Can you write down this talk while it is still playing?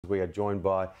We are joined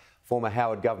by former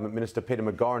Howard Government Minister Peter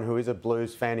McGauran, who is a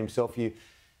blues fan himself. You're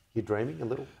dreaming a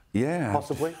little? Yeah.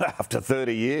 Possibly? After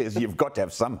 30 years, you've got to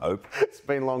have some hope. It's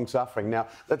been long suffering. Now,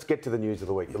 let's get to the news of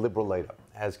the week. The Liberal leader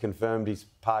has confirmed his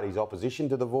party's opposition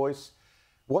to The Voice.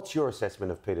 What's your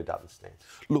assessment of Peter Dutton's stance?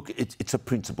 Look, it's a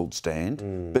principled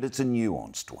stand, but it's a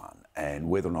nuanced one. And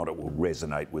whether or not it will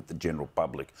resonate with the general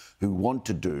public who want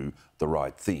to do the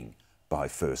right thing by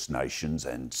First Nations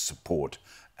and support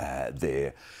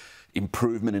their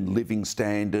improvement in living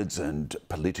standards and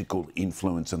political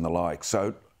influence and the like.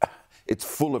 So it's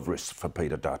full of risks for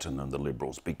Peter Dutton and the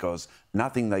Liberals because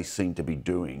nothing they seem to be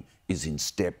doing is in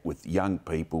step with young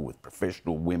people, with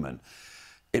professional women.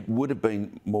 It would have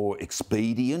been more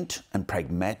expedient and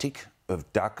pragmatic of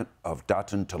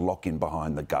Dutton to lock in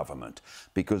behind the government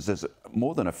because there's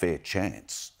more than a fair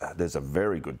chance, there's a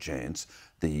very good chance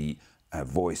the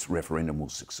Voice referendum will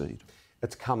succeed.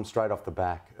 It's come straight off the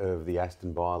back of the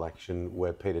Aston by-election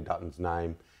where Peter Dutton's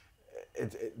name,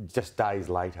 just days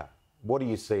later. What do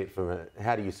you see it from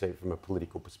how do you see it from a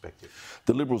political perspective?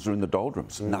 The Liberals are in the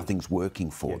doldrums. Nothing's working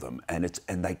for them, and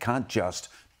they can't just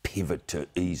pivot to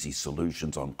easy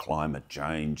solutions on climate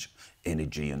change,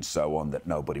 energy and so on that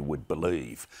nobody would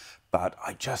believe. But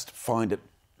I just find it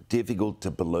difficult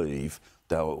to believe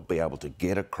they'll be able to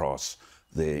get across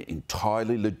their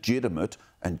entirely legitimate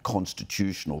and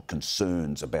constitutional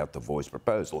concerns about the Voice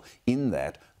proposal, in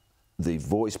that the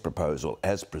Voice proposal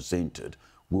as presented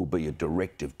will be a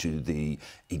directive to the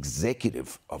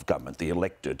executive of government, the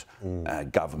elected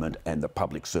government and the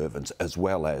public servants, as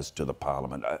well as to the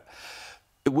parliament.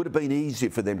 It would have been easier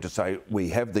for them to say, we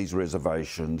have these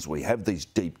reservations, we have these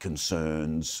deep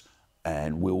concerns,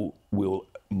 and we'll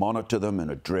monitor them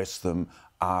and address them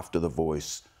after the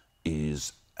Voice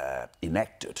is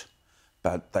enacted.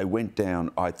 But they went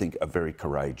down, I think, a very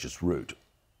courageous route.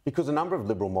 Because a number of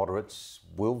Liberal moderates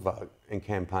will vote and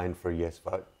campaign for a yes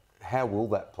vote. How will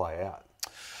that play out?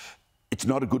 It's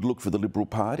not a good look for the Liberal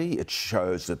Party. It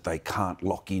shows that they can't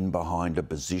lock in behind a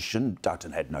position.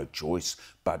 Dutton had no choice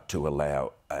but to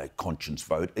allow a conscience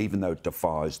vote, even though it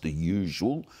defies the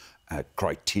usual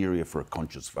criteria for a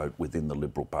conscience vote within the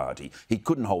Liberal Party. He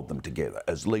couldn't hold them together.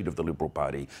 As leader of the Liberal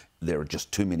Party, there are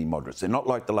just too many moderates. They're not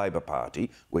like the Labor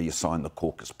Party, where you sign the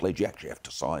caucus pledge. You actually have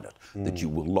to sign it, that you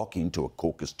will lock into a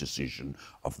caucus decision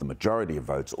of the majority of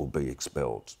votes or be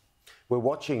expelled. We're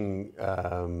watching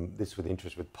this with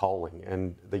interest with polling,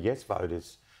 and the yes vote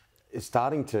is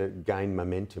starting to gain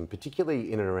momentum,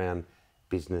 particularly in and around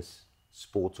business,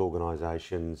 sports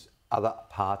organisations, other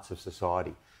parts of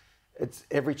society. It's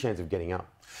every chance of getting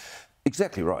up.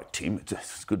 Exactly right, Tim.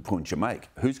 It's a good point you make.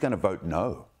 Who's going to vote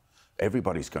no?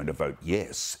 Everybody's going to vote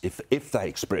yes if they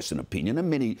express an opinion, and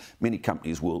many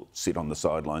companies will sit on the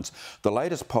sidelines. The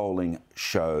latest polling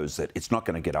shows that it's not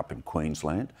going to get up in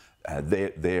Queensland.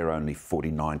 They're only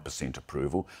 49%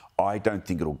 approval. I don't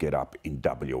think it'll get up in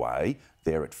WA.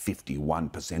 They're at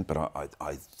 51%, but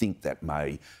I think that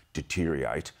may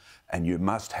deteriorate. And you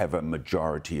must have a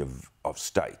majority of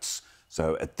states.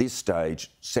 So at this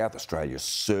stage, South Australia is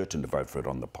certain to vote for it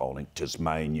on the polling.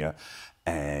 Tasmania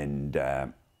and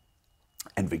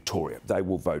Victoria, they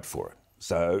will vote for it.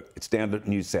 So it's down to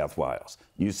New South Wales.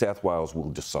 New South Wales will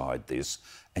decide this,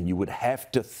 and you would have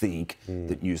to think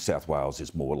that New South Wales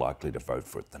is more likely to vote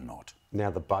for it than not.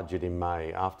 Now, the budget in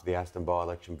May, after the Aston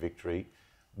by-election victory,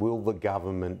 will the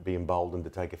government be emboldened to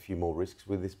take a few more risks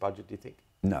with this budget, do you think?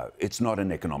 No, it's not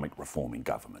an economic reforming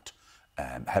government.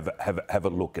 Have a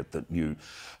look at the new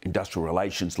industrial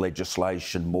relations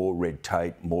legislation, more red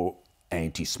tape, more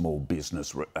anti-small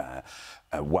business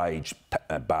wage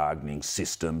bargaining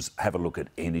systems. Have a look at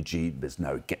energy. There's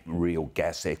no real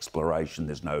gas exploration.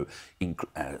 There's no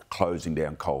closing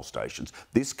down coal stations.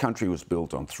 This country was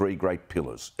built on three great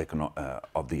pillars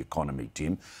of the economy,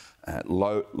 Tim.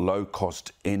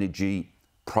 Low-cost energy,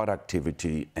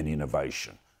 productivity and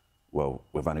innovation. Well,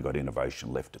 we've only got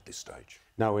innovation left at this stage.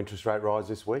 No interest rate rise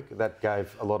this week. That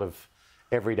gave a lot of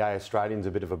everyday Australians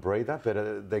a bit of a breather,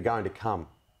 but they're going to come.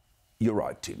 You're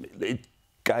right, Tim. It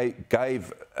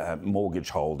gave mortgage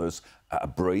holders a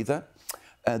breather.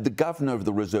 The Governor of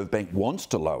the Reserve Bank wants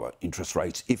to lower interest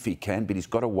rates if he can, but he's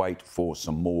got to wait for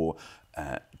some more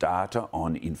data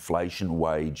on inflation,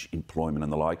 wage, employment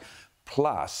and the like,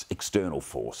 plus external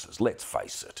forces. Let's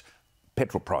face it.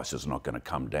 Petrol prices are not going to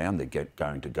come down. They're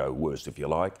going to go worse, if you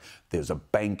like. There's a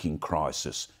banking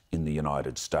crisis in the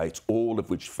United States, all of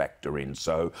which factor in.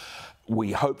 So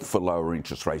we hope for lower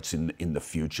interest rates in the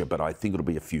future, but I think it'll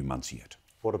be a few months yet.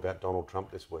 What about Donald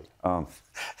Trump this week?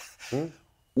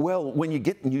 Well, when you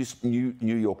get New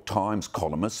York Times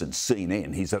columnists and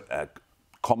CNN,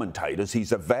 commentators,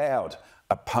 he's avowed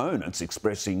opponents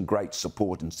expressing great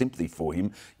support and sympathy for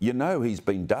him, you know he's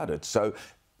been dudded. So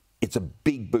it's a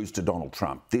big boost to Donald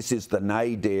Trump. This is the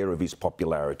nadir of his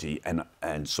popularity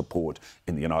and support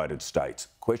in the United States.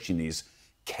 Question is,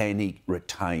 can he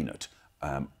retain it?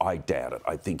 I doubt it.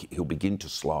 I think he'll begin to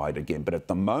slide again. But at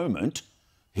the moment,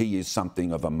 he is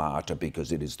something of a martyr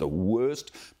because it is the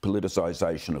worst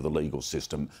politicisation of the legal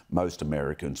system most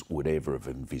Americans would ever have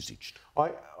envisaged.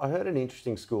 I heard an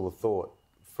interesting school of thought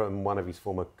from one of his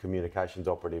former communications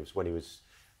operatives when he was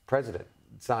president,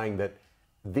 saying that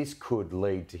this could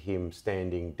lead to him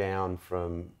standing down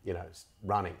from,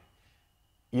 running.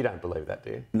 You don't believe that,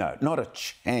 do you? No, not a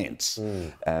chance.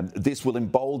 This will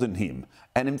embolden him.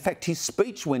 And in fact, his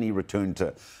speech when he returned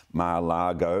to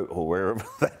Mar-a-Lago, or wherever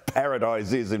that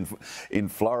paradise is in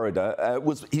Florida,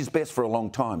 was his best for a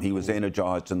long time. He was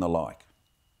energised and the like.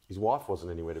 His wife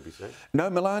wasn't anywhere to be seen. No,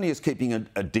 Melania's keeping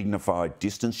a dignified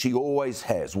distance. She always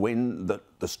has. When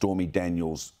the Stormy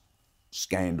Daniels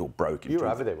scandal broke. You were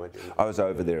over there, weren't you? I was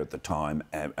over there at the time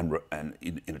and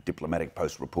in a diplomatic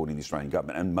post reporting the Australian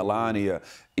government. And Melania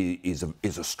is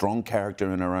a strong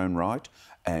character in her own right,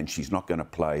 and she's not going to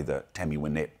play the Tammy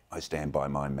Wynette, I stand by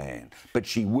my man. But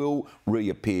she will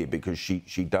reappear because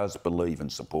she does believe and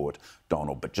support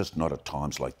Donald, but just not at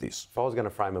times like this. If I was going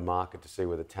to frame a market to see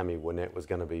whether Tammy Wynette was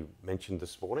going to be mentioned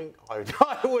this morning,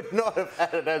 I would not have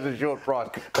had it as a short price.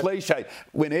 Cliche.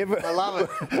 Whenever... I love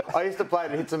it. I used to play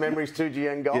it and hit some memories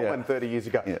 2GN Goldman 30 years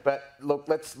ago. Yeah. But look,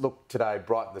 let's look today,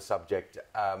 brighten the subject.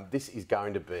 This is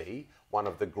going to be one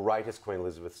of the greatest Queen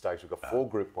Elizabeth Stakes. We've got 4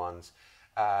 Group 1s.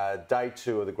 Day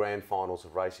 2 of the grand finals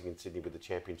of racing in Sydney with the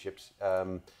championships.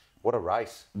 What a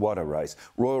race. What a race.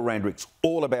 Royal Randwick's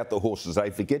all about the horses.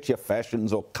 They forget your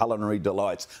fashions or culinary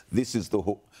delights. This is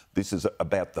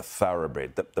about the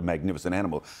thoroughbred, the magnificent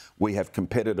animal. We have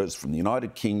competitors from the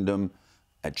United Kingdom,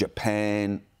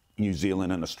 Japan, New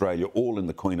Zealand and Australia, all in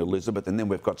the Queen Elizabeth, and then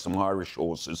we've got some Irish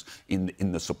horses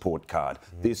in the support card.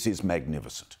 This is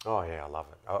magnificent. Oh, yeah, I love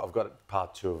it. I've got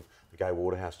part 2 of the Gay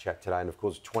Waterhouse chat today, and of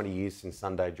course 20 years since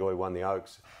Sunday Joy won the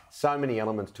Oaks. So many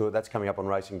elements to it. That's coming up on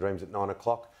Racing Dreams at 9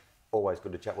 o'clock. Always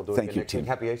good to chat. We'll do it again next week.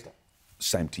 Happy Easter.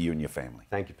 Same to you and your family.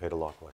 Thank you, Peter. Likewise.